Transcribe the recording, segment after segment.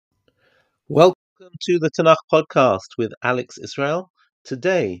Welcome to the Tanakh podcast with Alex Israel.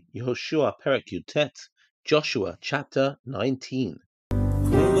 Today, Yehoshua Perek Yutet, Joshua chapter 19.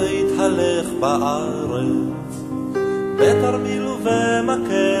 ולהתהלך בארץ, בתרמיל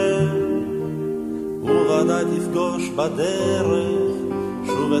ובמקל, וודאי תפגוש בדרך,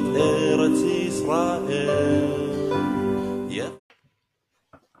 שוב את ארץ ישראל.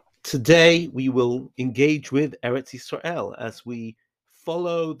 Today, we will engage with Eretz Israel as we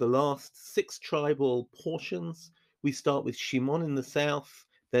follow the last 6 tribal portions. We start with Shimon in the south,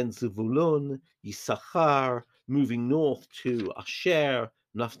 then Zevulun, Yisachar, moving north to Asher,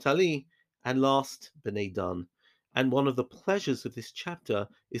 Naphtali, and last Bnei Dan. And one of the pleasures of this chapter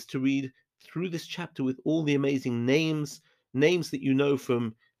is to read through this chapter with all the amazing names that you know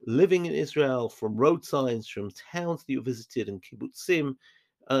from living in Israel, from road signs, from towns that you visited, and kibbutzim.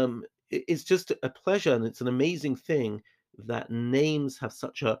 It's just a pleasure, and it's an amazing thing that names have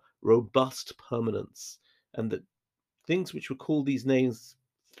such a robust permanence, and that things which were called these names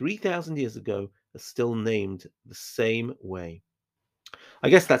 3,000 years ago are still named the same way. I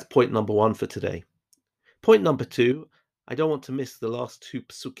guess that's point number 1 for today. Point number 2, I don't want to miss the last 2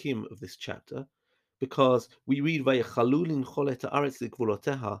 psukim of this chapter, because we read Vayechalu linchol et haaretz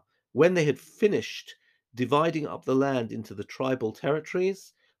ligvuloteha, when they had finished dividing up the land into the tribal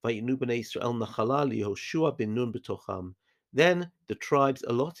territories. Vayinu bnei Israel nachala liYehoshua ben Nun betocham. Then the tribes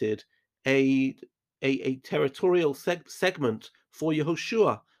allotted a territorial segment for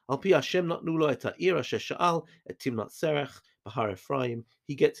Yehoshua. Al pi Hashem natnu lo et ha'ir asher sha'al et Timnat Serach b'har Ephraim.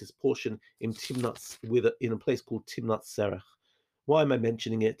 He gets his portion in in a place called Timnat Serach. Why am I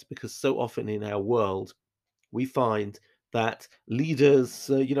mentioning it? Because so often in our world, we find that leaders,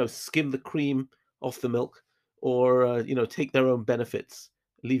 skim the cream off the milk, or take their own benefits,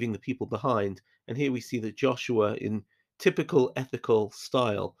 leaving the people behind. And here we see that Joshua, in typical ethical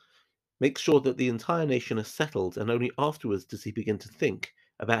style, makes sure that the entire nation is settled, and only afterwards does he begin to think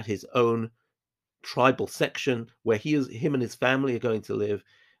about his own tribal section where him and his family are going to live.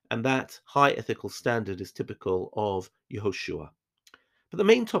 And that high ethical standard is typical of Yehoshua. But the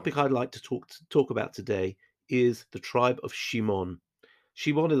main topic I'd like to talk about today is the tribe of Shimon.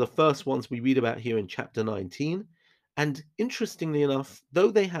 Shimon are the first ones we read about here in chapter 19. And interestingly enough, though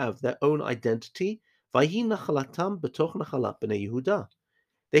they have their own identity, Vayi nachalatam b'toch nachalat b'nei Yehudah,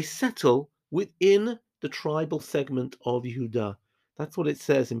 they settle within the tribal segment of Yehudah. That's what it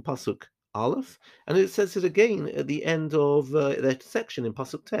says in Pasuk Aleph, and it says it again at the end of that section in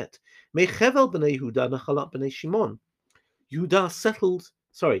Pasuk Tet. Mechevel b'nei Yehudah nachalat b'nei Shimon.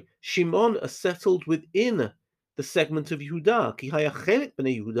 Shimon are settled within the segment of Yehudah. Ki haya chelik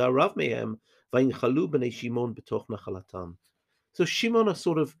b'nei Yehudah rav mehem vayinchalu b'nei Shimon b'toch nachalatam. So Shimon are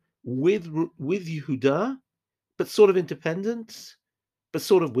sort of with Yehudah, but sort of independent, but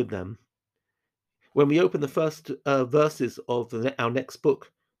sort of with them. When we open the first verses of our next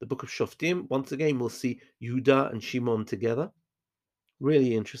book, the book of Shoftim, once again we'll see Yehudah and Shimon together.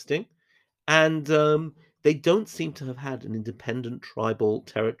 Really interesting. And they don't seem to have had an independent tribal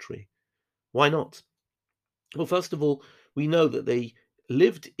territory. Why not? Well, first of all, we know that they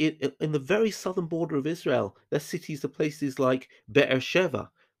lived in the very southern border of Israel. Their cities are places like Be'er Sheva.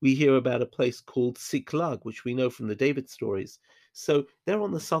 We hear about a place called Siklag, which we know from the David stories. So they're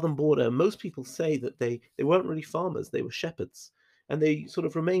on the southern border. And most people say that they weren't really farmers, they were shepherds. And they sort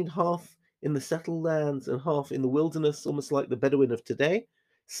of remained half in the settled lands and half in the wilderness, almost like the Bedouin of today.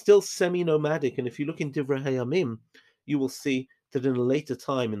 Still semi-nomadic, and if you look in Divrei Hayamim, you will see that in a later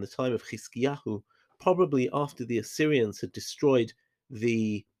time, in the time of Chizkiyahu, probably after the Assyrians had destroyed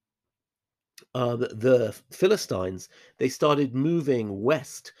the Philistines, they started moving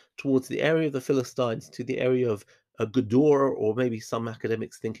west towards the area of the Philistines to the area of Gedor, or maybe some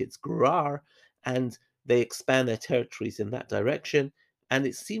academics think it's Gerar, and they expand their territories in that direction. And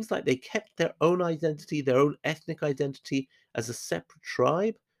it seems like they kept their own identity, their own ethnic identity, as a separate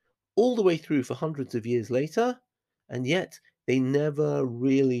tribe all the way through for hundreds of years later, and yet they never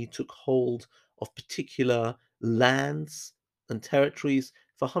really took hold of particular lands and territories.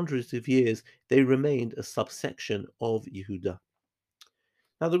 For hundreds of years, they remained a subsection of Yehudah.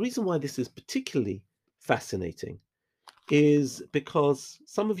 Now, the reason why this is particularly fascinating is because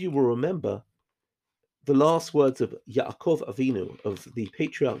some of you will remember the last words of Yaakov Avinu, of the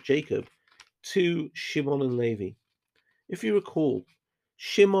patriarch Jacob, to Shimon and Levi. If you recall,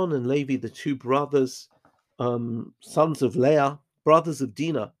 Shimon and Levi, the two brothers, sons of Leah, brothers of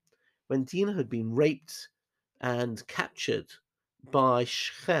Dinah, when Dinah had been raped and captured by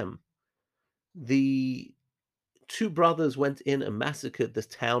Shechem, the two brothers went in and massacred the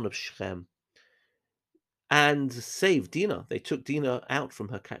town of Shechem. and saved Dinah. They took Dinah out from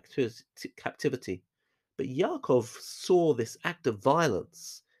her captivity. But Yaakov saw this act of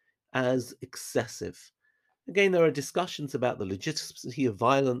violence as excessive. Again, there are discussions about the legitimacy of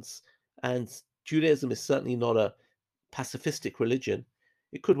violence, and Judaism is certainly not a pacifistic religion.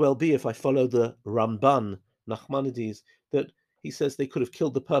 It could well be, if I follow the Ramban, Nachmanides, that he says they could have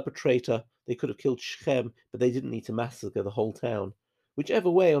killed the perpetrator, they could have killed Shechem, but they didn't need to massacre the whole town.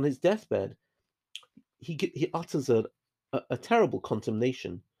 Whichever way, on his deathbed, he utters a terrible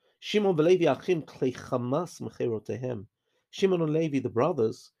condemnation. Shimon v'Levi achim klei chamas mecherotehem. Shimon and Levi, the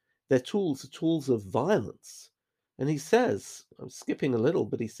brothers, their tools are tools of violence. And he says, I'm skipping a little,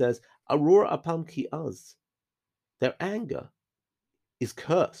 but he says, Arur apam ki az. Their anger is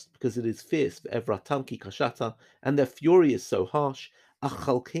cursed because it is fierce, ve'evratam ki kashata, and their fury is so harsh.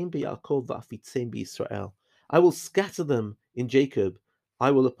 Achalkem beYaakov va'afitzem beYisrael. I will scatter them in Jacob. I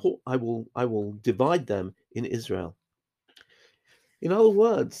will divide them in Israel. In other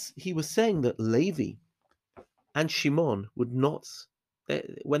words, he was saying that Levi and Shimon would not,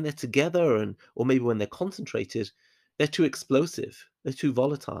 when they're together, or maybe when they're concentrated, they're too explosive, they're too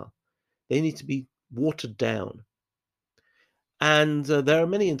volatile. They need to be watered down. And there are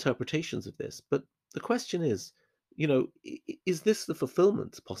many interpretations of this, but the question is, is this the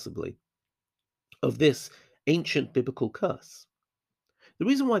fulfillment, possibly, of this ancient biblical curse? The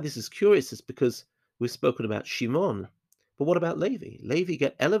reason why this is curious is because we've spoken about Shimon, but what about Levi? Levi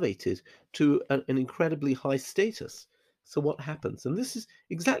get elevated to an incredibly high status. So what happens? And this is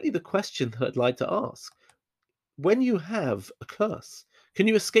exactly the question that I'd like to ask. When you have a curse, can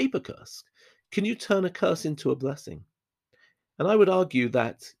you escape a curse? Can you turn a curse into a blessing? And I would argue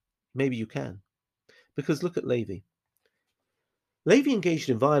that maybe you can. Because look at Levi. Levi engaged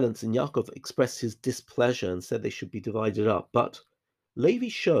in violence, and Yaakov expressed his displeasure and said they should be divided up. But Levi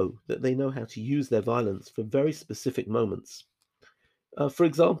show that they know how to use their violence for very specific moments. For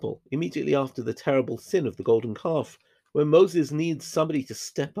example, immediately after the terrible sin of the golden calf, when Moses needs somebody to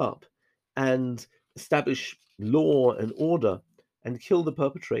step up and establish law and order and kill the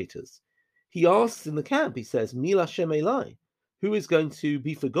perpetrators, he asks in the camp, he says, Mil Hashem Elai, who is going to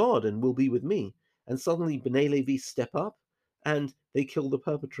be for God and will be with me? And suddenly Bnei Levi step up and they kill the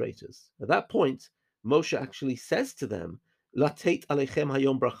perpetrators. At that point, Moshe actually says to them, Latet alechem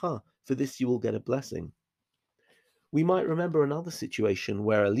hayom bracha, for this you will get a blessing. We might remember another situation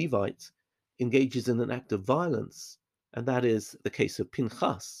where a Levite engages in an act of violence, and that is the case of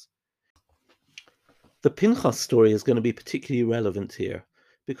Pinchas. The Pinchas story is going to be particularly relevant here,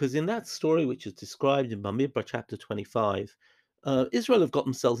 because in that story, which is described in Bamidbar chapter 25, Israel have got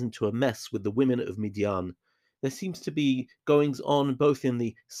themselves into a mess with the women of Midian. There seems to be goings on both in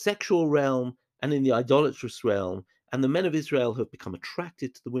the sexual realm and in the idolatrous realm, and the men of Israel have become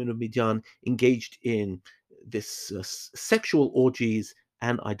attracted to the women of Midian, engaged in this sexual orgies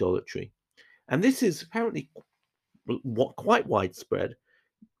and idolatry. And this is apparently quite widespread.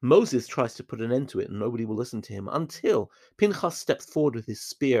 Moses tries to put an end to it, and nobody will listen to him until Pinchas steps forward with his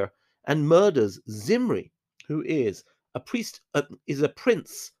spear and murders Zimri, who is a priest, is a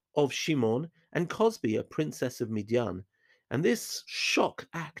prince of Shimon, and Cosbi, a princess of Midian. And this shock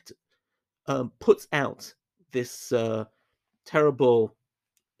act puts out this terrible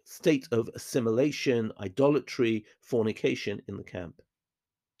state of assimilation, idolatry, fornication in the camp.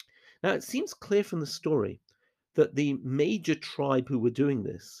 Now, it seems clear from the story that the major tribe who were doing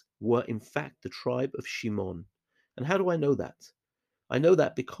this were, in fact, the tribe of Shimon. And how do I know that? I know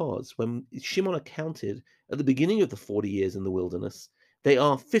that because when Shimon accounted at the beginning of the 40 years in the wilderness, they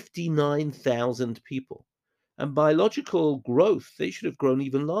are 59,000 people. And by logical growth, they should have grown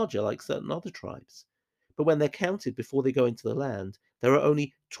even larger, like certain other tribes. But when they're counted before they go into the land, there are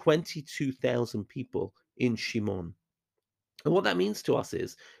only 22,000 people in Shimon. And what that means to us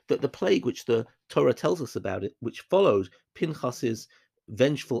is that the plague which the Torah tells us about it, which followed Pinchas's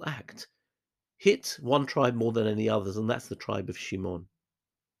vengeful act, hit one tribe more than any others, and that's the tribe of Shimon.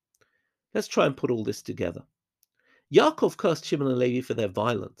 Let's try and put all this together. Yaakov cursed Shimon and Levi for their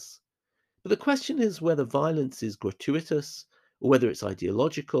violence. But the question is whether violence is gratuitous, or whether it's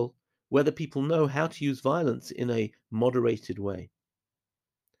ideological, whether people know how to use violence in a moderated way.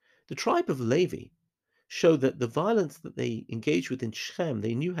 The tribe of Levi show that the violence that they engaged with in Shechem,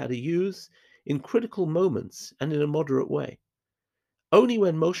 they knew how to use in critical moments and in a moderate way. Only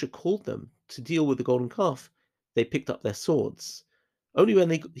when Moshe called them to deal with the golden calf, they picked up their swords. Only when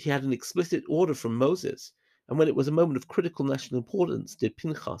he had an explicit order from Moses, and when it was a moment of critical national importance, did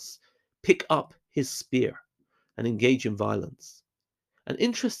Pinchas pick up his spear and engage in violence. And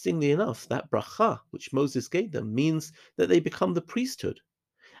interestingly enough, that bracha which Moses gave them means that they become the priesthood.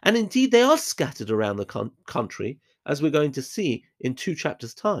 And indeed, they are scattered around the country, as we're going to see in 2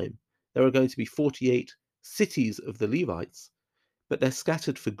 chapters' time. There are going to be 48 cities of the Levites, but they're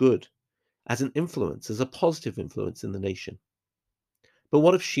scattered for good, as an influence, as a positive influence in the nation. But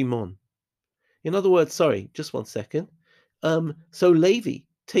what of Shimon? In other words, sorry, just one second. So Levi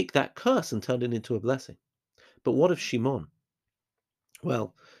take that curse and turn it into a blessing. But what of Shimon?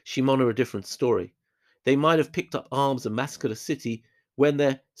 Well, Shimon are a different story. They might have picked up arms and massacred a city when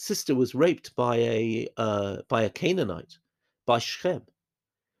their sister was raped by a Canaanite, by Shechem.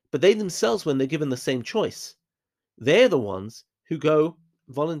 But they themselves, when they're given the same choice, they're the ones who go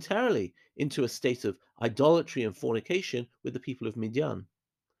voluntarily into a state of idolatry and fornication with the people of Midian.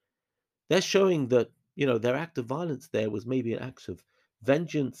 They're showing that, their act of violence there was maybe an act of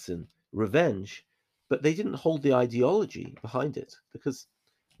vengeance and revenge, but they didn't hold the ideology behind it, because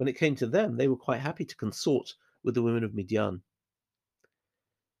when it came to them, they were quite happy to consort with the women of Midian.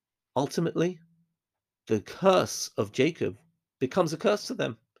 Ultimately, the curse of Jacob becomes a curse to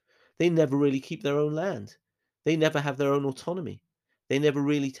them. They never really keep their own land. They never have their own autonomy. They never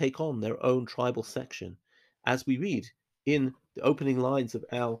really take on their own tribal section. As we read in the opening lines of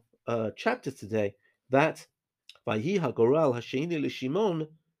our chapter today, that Vayi hagoral hasheni l'Shimon,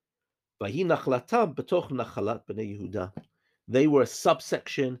 vayi nachlatam b'toch nachalat b'nei Yehudah. They were a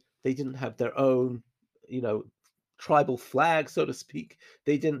subsection. They didn't have their own, tribal flag, so to speak.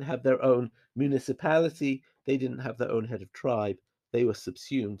 They didn't have their own municipality. They didn't have their own head of tribe. They were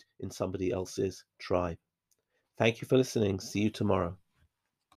subsumed in somebody else's tribe. Thank you for listening. See you tomorrow.